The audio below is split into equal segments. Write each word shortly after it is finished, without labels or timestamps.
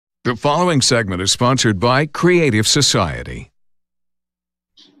The following segment is sponsored by Creative Society.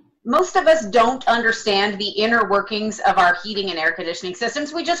 Most of us don't understand the inner workings of our heating and air conditioning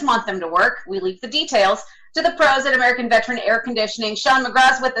systems. We just want them to work. We leave the details to the pros at American Veteran Air Conditioning. Shawn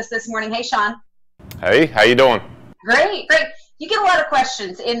Mcgraw is with us this morning. Hey, Shawn. Hey, how you doing? Great, great. You get a lot of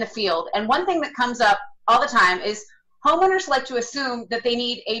questions in the field, and one thing that comes up all the time is homeowners like to assume that they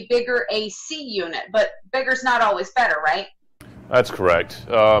need a bigger AC unit, but bigger's not always better, right? That's correct.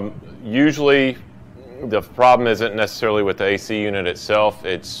 Usually the problem isn't necessarily with the AC unit itself,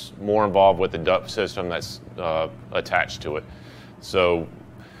 it's more involved with the duct system that's attached to it. So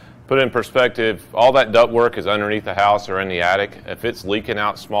put it in perspective, all that duct work is underneath the house or in the attic. If it's leaking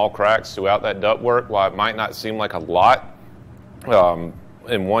out small cracks throughout that duct work, while it might not seem like a lot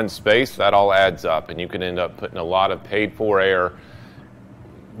in one space, that all adds up, and you can end up putting a lot of paid for air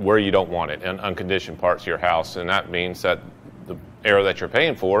where you don't want it in unconditioned parts of your house, and that means that the air that you're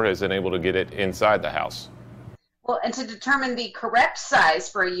paying for isn't able to get it inside the house. Well, and to determine the correct size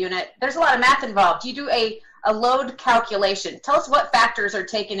for a unit, there's a lot of math involved. You do a load calculation. Tell us what factors are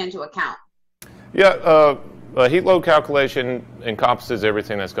taken into account. Yeah, a heat load calculation encompasses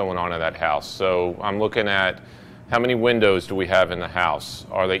everything that's going on in that house. So I'm looking at how many windows do we have in the house?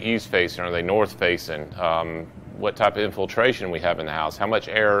 Are they east facing? Are they north facing? What type of infiltration we have in the house? How much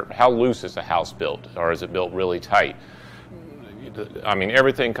air, how loose is the house built? Or is it built really tight? I mean,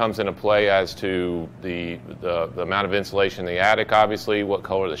 everything comes into play as to the amount of insulation in the attic, obviously, what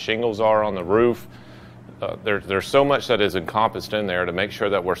color the shingles are on the roof. There's so much that is encompassed in there to make sure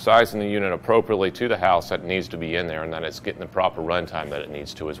that we're sizing the unit appropriately to the house that needs to be in there, and that it's getting the proper runtime that it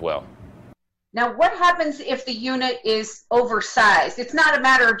needs to as well. Now, what happens if the unit is oversized? It's not a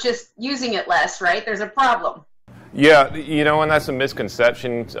matter of just using it less, right? There's a problem. Yeah, you know, and that's a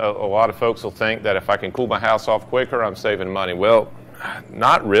misconception. A lot of folks will think that if I can cool my house off quicker, I'm saving money. Well,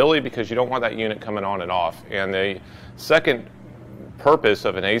 not really, because you don't want that unit coming on and off. And the second purpose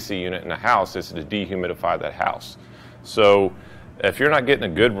of an AC unit in a house is to dehumidify that house. So if you're not getting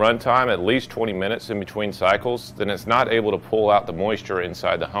a good run time, at least 20 minutes in between cycles, then it's not able to pull out the moisture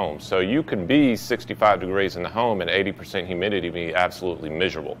inside the home. So you can be 65 degrees in the home and 80% humidity be absolutely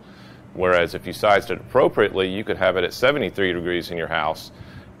miserable. Whereas if you sized it appropriately, you could have it at 73 degrees in your house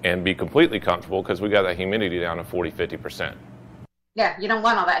and be completely comfortable because we got that humidity down to 40–50%. Yeah, you don't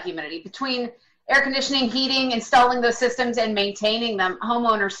want all that humidity. Between air conditioning, heating, installing those systems, and maintaining them,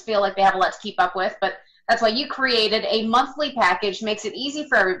 homeowners feel like they have a lot to keep up with, but that's why you created a monthly package, makes it easy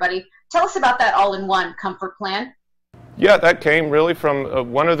for everybody. Tell us about that all-in-one comfort plan. Yeah, that came really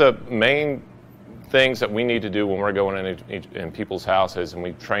from one of the main things that we need to do when we're going in people's houses, and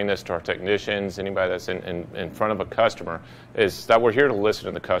we train this to our technicians, anybody that's in front of a customer, is that we're here to listen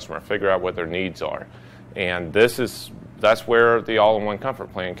to the customer, figure out what their needs are. And that's where the all-in-one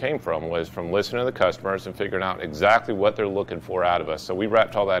comfort plan came from, was from listening to the customers and figuring out exactly what they're looking for out of us. So we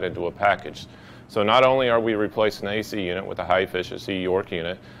wrapped all that into a package. So not only are we replacing the AC unit with a high-efficiency York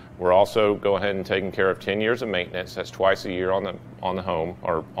unit, we're also going ahead and taking care of 10 years of maintenance. That's twice a year on the home,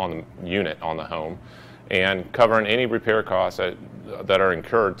 or on the unit on the home, and covering any repair costs that are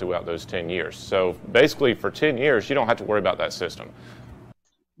incurred throughout those 10 years. So basically for 10 years, you don't have to worry about that system.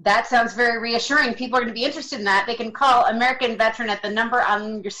 That sounds very reassuring. People are going to be interested in that. They can call American Veteran at the number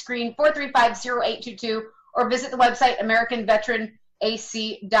on your screen, 435-0822, or visit the website,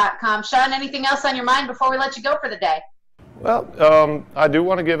 AmericanVeteranAC.com. Shawn, anything else on your mind before we let you go for the day? Well, I do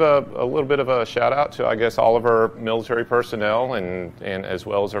want to give a little bit of a shout out to, I guess, all of our military personnel and as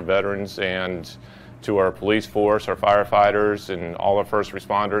well as our veterans, and to our police force, our firefighters, and all our first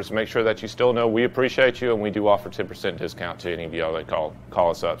responders. Make sure that you still know we appreciate you, and we do offer 10% discount to any of y'all that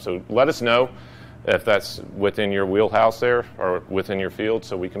call us up. So let us know if that's within your wheelhouse there or within your field,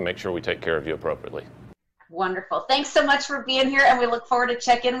 so we can make sure we take care of you appropriately. Wonderful. Thanks so much for being here, and we look forward to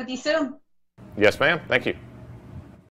check in with you soon. Yes, ma'am. Thank you.